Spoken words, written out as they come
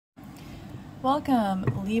Welcome,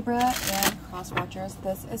 Libra and Cross Watchers.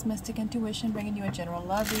 This is Mystic Intuition bringing you a general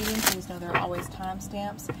love reading. Please know there are always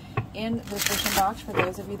timestamps in the description box for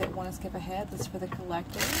those of you that want to skip ahead. This is for the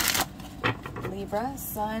collective. Libra,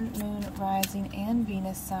 Sun, Moon, Rising, and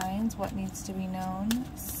Venus signs. What needs to be known,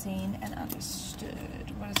 seen, and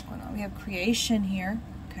understood. What is going on? We have creation here,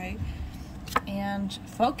 okay, and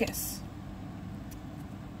focus.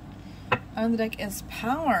 On the deck is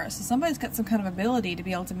power. So somebody's got some kind of ability to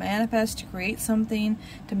be able to manifest, to create something,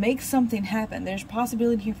 to make something happen. There's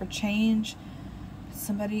possibility here for change.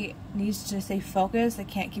 Somebody needs to stay focused. They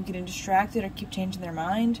can't keep getting distracted or keep changing their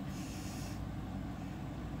mind.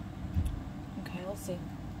 Okay, let's see.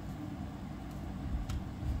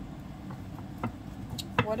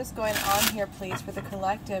 What is going on here, please, for the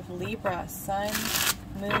collective? Libra, Sun,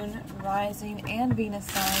 Moon, Rising, and Venus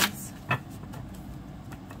signs.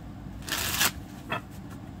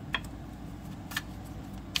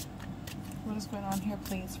 What is going on here,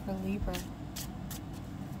 please, for Libra?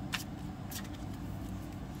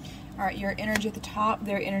 Alright, your energy at the top,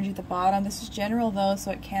 their energy at the bottom. This is general, though,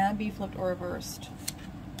 so it can be flipped or reversed.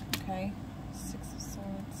 Okay? Six of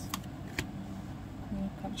Swords.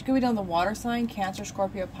 You could be down the water sign, Cancer,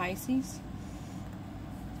 Scorpio, Pisces.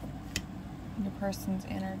 Your person's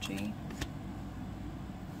energy.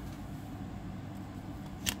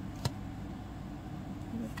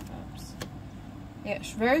 Yeah,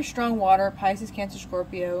 very strong water, Pisces, Cancer,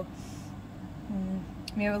 Scorpio.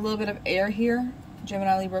 We have a little bit of air here,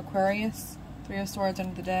 Gemini, Libra, Aquarius. Three of Swords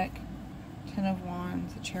under the deck. Ten of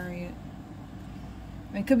Wands, a Chariot.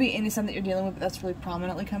 I mean, it could be any sign that you're dealing with, but that's really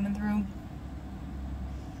prominently coming through.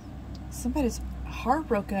 Somebody's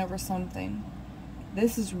heartbroken over something.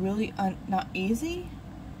 This is really not easy.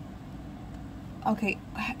 Okay,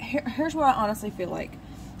 here's what I honestly feel like.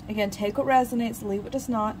 Again, take what resonates, leave what does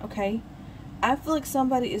not, okay? I feel like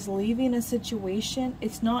somebody is leaving a situation.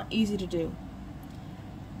 It's not easy to do.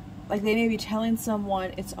 Like they may be telling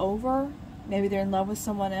someone it's over. Maybe they're in love with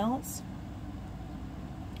someone else.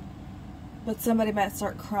 But somebody might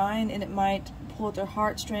start crying and it might pull at their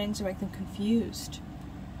heartstrings or make them confused.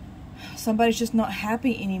 Somebody's just not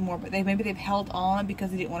happy anymore, but maybe they've held on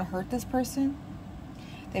because they didn't want to hurt this person.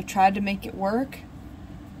 They've tried to make it work.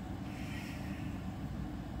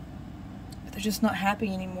 But they're just not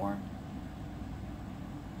happy anymore.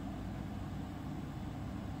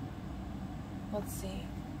 Let's see.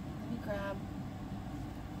 Let me grab.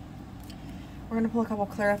 We're going to pull a couple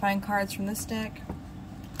clarifying cards from this deck.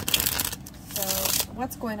 So,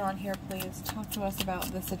 what's going on here, please? Talk to us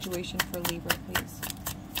about the situation for Libra, please.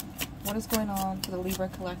 What is going on for the Libra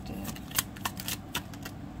collective?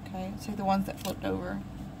 Okay, let's take the ones that flipped over.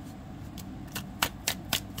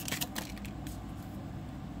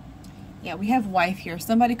 Yeah, we have wife here.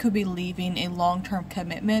 Somebody could be leaving a long-term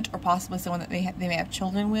commitment or possibly someone that they may have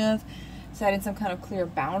children with. Setting some kind of clear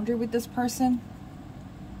boundary with this person.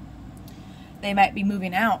 They might be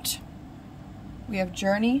moving out. We have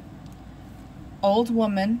journey, old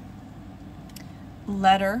woman,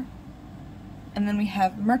 letter, and then we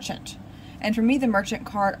have merchant. And for me, the merchant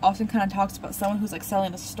card often kind of talks about someone who's like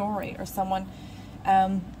selling a story or someone,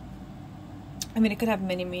 I mean, it could have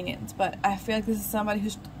many meanings, but I feel like this is somebody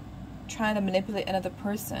who's trying to manipulate another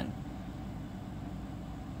person.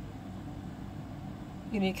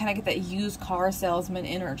 You know, you kind of get that used car salesman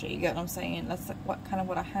energy. You get what I'm saying? That's like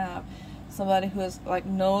what I have. Somebody who is like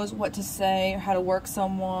knows what to say or how to work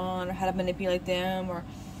someone or how to manipulate them. Or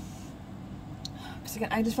because again,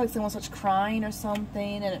 I just feel like someone starts crying or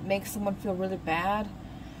something and it makes someone feel really bad.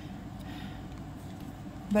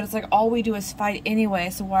 But it's like all we do is fight anyway.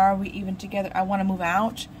 So why are we even together? I want to move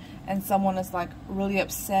out, and someone is like really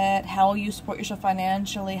upset. How will you support yourself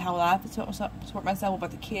financially? How will I support myself? What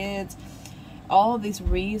about the kids? All of these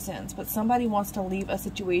reasons, but somebody wants to leave a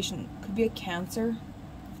situation. Could be a Cancer.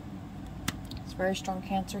 It's very strong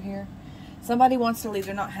Cancer here. Somebody wants to leave.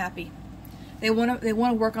 They're not happy. They want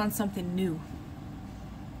to work on something new.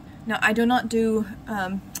 Now, I do not do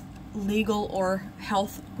legal or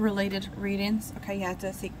health related readings. Okay, you have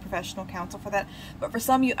to seek professional counsel for that. But for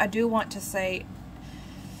some of you, I do want to say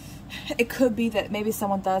it could be that maybe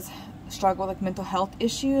someone does struggle with like mental health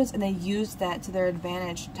issues and they use that to their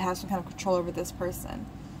advantage to have some kind of control over this person.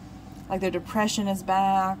 Like their depression is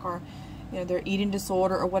back, or you know, their eating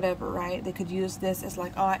disorder or whatever, right? They could use this as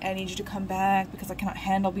like, oh, I need you to come back because I cannot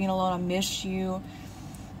handle being alone. I miss you.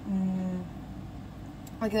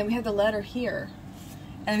 Like then we have the letter here.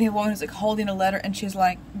 And then we have a woman who's like holding a letter and she's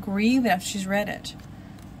like grieving after she's read it.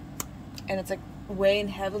 And it's like weighing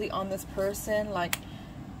heavily on this person, like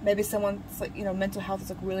maybe someone's like, you know, mental health is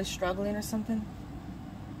like really struggling or something.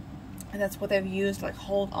 And that's what they've used, like,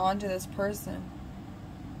 hold on to this person.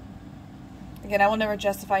 Again, I will never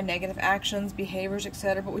justify negative actions, behaviors,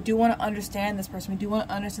 etc. But we do want to understand this person. We do want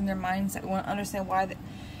to understand their mindset. We want to understand why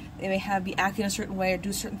they may be acting a certain way or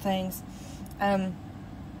do certain things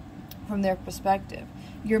from their perspective.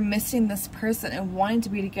 You're missing this person and wanting to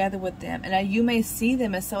be together with them. And you may see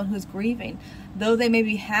them as someone who's grieving. Though they may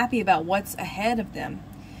be happy about what's ahead of them,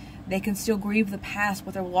 they can still grieve the past,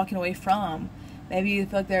 what they're walking away from. Maybe you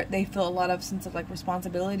feel like they feel a lot of sense of like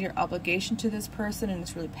responsibility or obligation to this person, and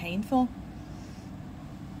it's really painful.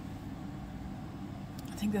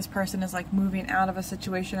 I think this person is like moving out of a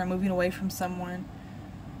situation or moving away from someone,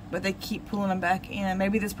 but they keep pulling them back in.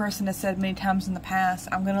 Maybe this person has said many times in the past,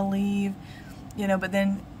 I'm going to leave, you know, but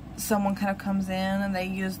then someone kind of comes in and they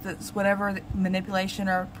use this whatever manipulation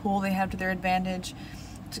or pull they have to their advantage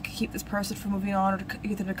to keep this person from moving on or to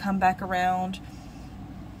get them to come back around.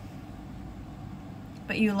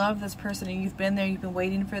 But you love this person and you've been there, you've been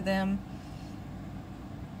waiting for them.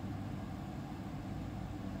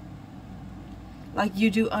 Like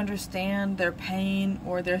you do understand their pain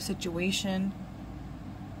or their situation.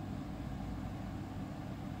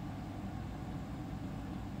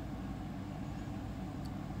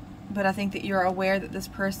 But I think that you're aware that this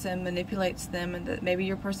person manipulates them and that maybe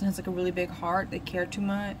your person has like a really big heart, they care too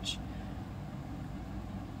much.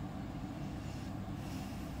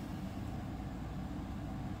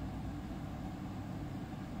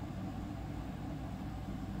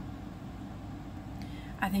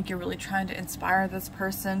 I think you're really trying to inspire this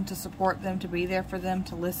person, to support them, to be there for them,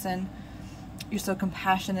 to listen. You're so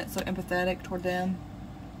compassionate, so empathetic toward them.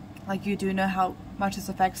 Like you do know how much this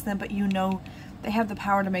affects them, but you know they have the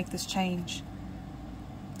power to make this change.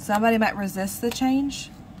 Somebody might resist the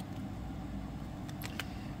change,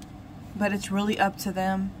 but it's really up to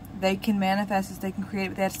them. They can manifest this, they can create,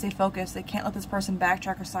 but they have to stay focused. They can't let this person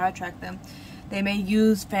backtrack or sidetrack them. They may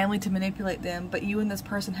use family to manipulate them, but you and this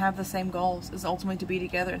person have the same goals, is ultimately to be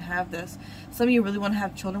together and have this. Some of you really want to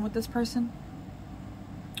have children with this person,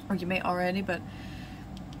 or you may already, but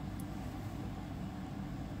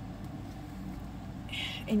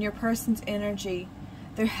in your person's energy,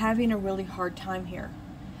 they're having a really hard time here.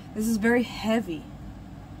 This is very heavy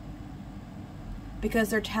because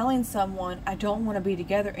they're telling someone, I don't want to be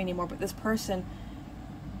together anymore, but this person,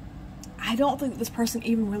 I don't think this person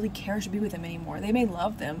even really cares to be with them anymore. They may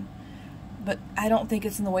love them, but I don't think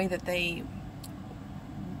it's in the way that they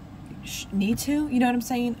need to. You know what I'm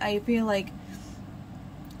saying? I feel like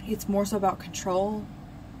it's more so about control,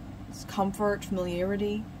 it's comfort,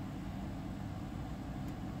 familiarity.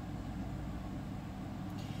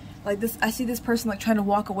 Like this, I see this person like trying to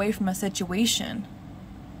walk away from a situation,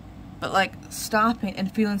 but like stopping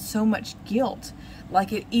and feeling so much guilt.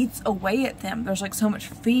 Like it eats away at them. There's like so much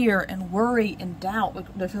fear and worry and doubt.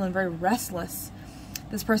 Like they're feeling very restless.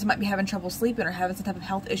 This person might be having trouble sleeping or having some type of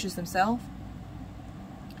health issues themselves.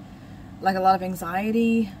 Like a lot of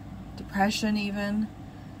anxiety, depression even.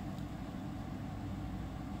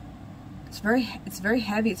 It's very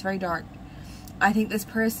heavy, it's very dark. I think this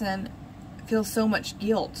person feels so much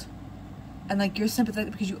guilt. And like you're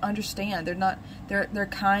sympathetic because you understand. They're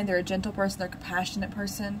kind, they're a gentle person, they're a compassionate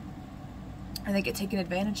person. And they get taken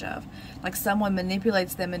advantage of. Like someone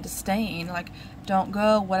manipulates them into staying. Like, don't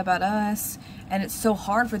go, what about us? And it's so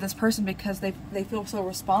hard for this person because they feel so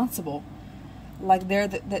responsible. Like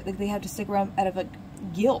they have to stick around out of a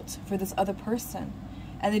guilt for this other person.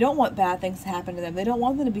 And they don't want bad things to happen to them. They don't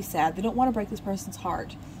want them to be sad. They don't want to break this person's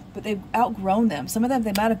heart. But they've outgrown them. Some of them,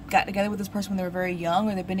 they might have got together with this person when they were very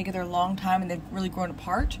young, or they've been together a long time and they've really grown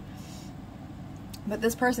apart. But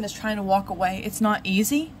this person is trying to walk away. It's not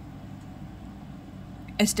easy.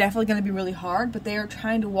 It's definitely going to be really hard, but they are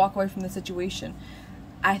trying to walk away from the situation.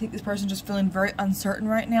 I think this person is just feeling very uncertain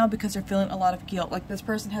right now because they're feeling a lot of guilt. Like this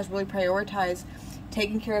person has really prioritized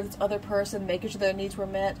taking care of this other person, making sure their needs were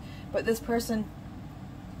met. But this person,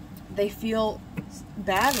 they feel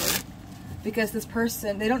badly because this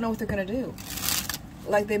person, they don't know what they're going to do.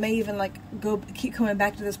 Like they may even like keep coming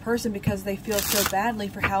back to this person because they feel so badly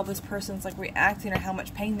for how this person's like reacting or how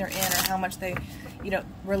much pain they're in or how much they, you know,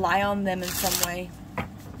 rely on them in some way.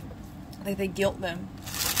 Like they guilt them.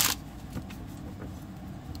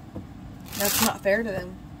 That's not fair to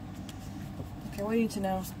them. Okay, what do you need to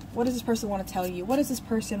know? What does this person want to tell you? What does this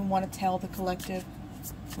person want to tell the collective,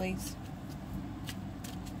 please?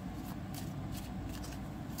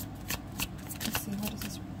 Let's see, what is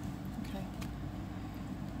this? Okay.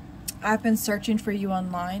 I've been searching for you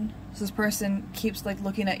online. So this person keeps like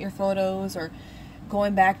looking at your photos or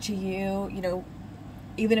going back to you, you know,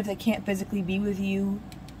 even if they can't physically be with you,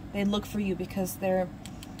 they look for you because they're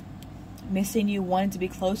missing you, wanting to be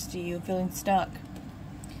close to you, feeling stuck.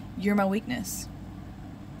 You're my weakness.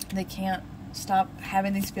 They can't stop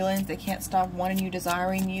having these feelings. They can't stop wanting you,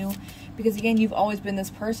 desiring you. Because again, you've always been this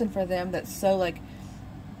person for them that's so like,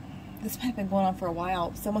 this might have been going on for a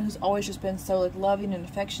while. Someone who's always just been so like loving and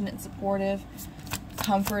affectionate and supportive,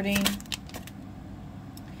 comforting,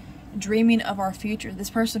 dreaming of our future. This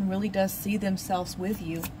person really does see themselves with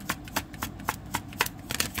you.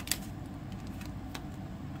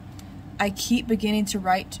 I keep beginning to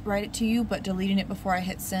write it to you, but deleting it before I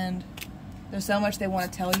hit send. There's so much they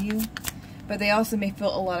want to tell you, but they also may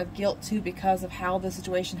feel a lot of guilt too because of how the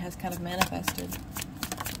situation has kind of manifested.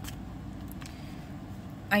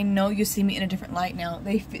 I know you see me in a different light now.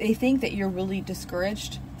 They think that you're really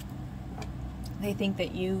discouraged. They think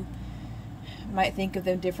that you might think of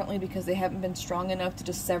them differently because they haven't been strong enough to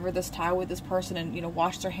just sever this tie with this person and, you know,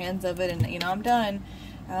 wash their hands of it and, you know, I'm done.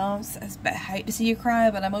 I hate to see you cry,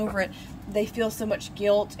 but I'm over it. They feel so much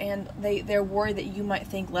guilt, and they're worried that you might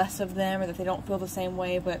think less of them or that they don't feel the same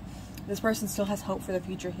way, but this person still has hope for the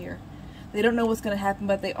future here. They don't know what's going to happen,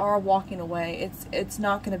 but they are walking away. It's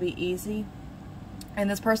not going to be easy, and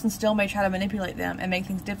this person still may try to manipulate them and make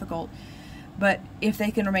things difficult, but if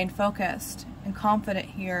they can remain focused and confident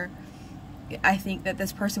here, I think that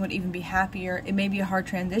this person would even be happier. It may be a hard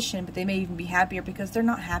transition, but they may even be happier because they're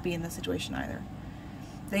not happy in this situation either.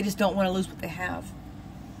 They just don't want to lose what they have.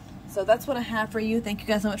 So that's what I have for you. Thank you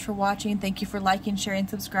guys so much for watching. Thank you for liking, sharing,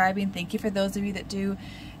 subscribing. Thank you for those of you that do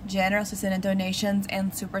generously send in donations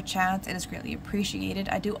and super chats. It is greatly appreciated.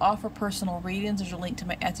 I do offer personal readings. There's a link to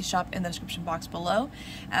my Etsy shop in the description box below.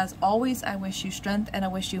 As always, I wish you strength and I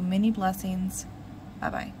wish you many blessings.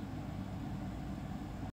 Bye-bye.